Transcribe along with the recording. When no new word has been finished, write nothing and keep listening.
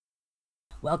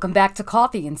Welcome back to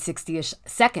Coffee in 60-ish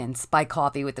Seconds by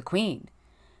Coffee with the Queen.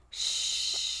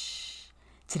 Shhhh.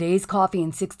 Today's Coffee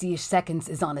in 60-ish Seconds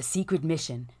is on a secret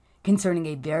mission concerning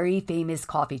a very famous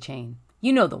coffee chain.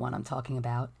 You know the one I'm talking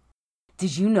about.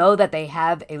 Did you know that they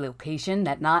have a location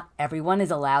that not everyone is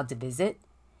allowed to visit?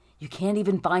 You can't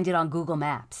even find it on Google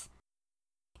Maps.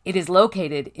 It is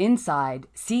located inside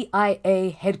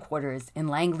CIA headquarters in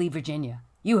Langley, Virginia.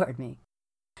 You heard me.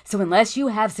 So unless you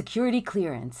have security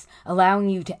clearance allowing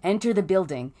you to enter the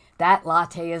building, that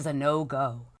latte is a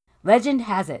no-go. Legend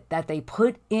has it that they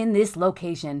put in this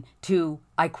location to,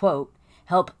 I quote,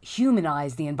 help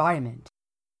humanize the environment,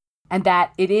 and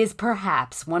that it is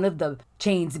perhaps one of the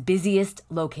chain's busiest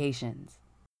locations.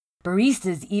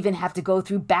 Baristas even have to go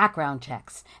through background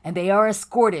checks, and they are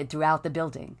escorted throughout the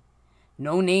building.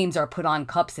 No names are put on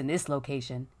cups in this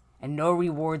location, and no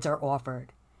rewards are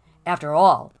offered. After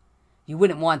all, you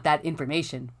wouldn't want that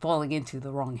information falling into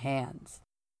the wrong hands.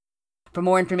 For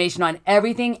more information on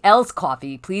everything else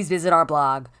coffee, please visit our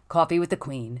blog,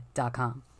 coffeewiththequeen.com.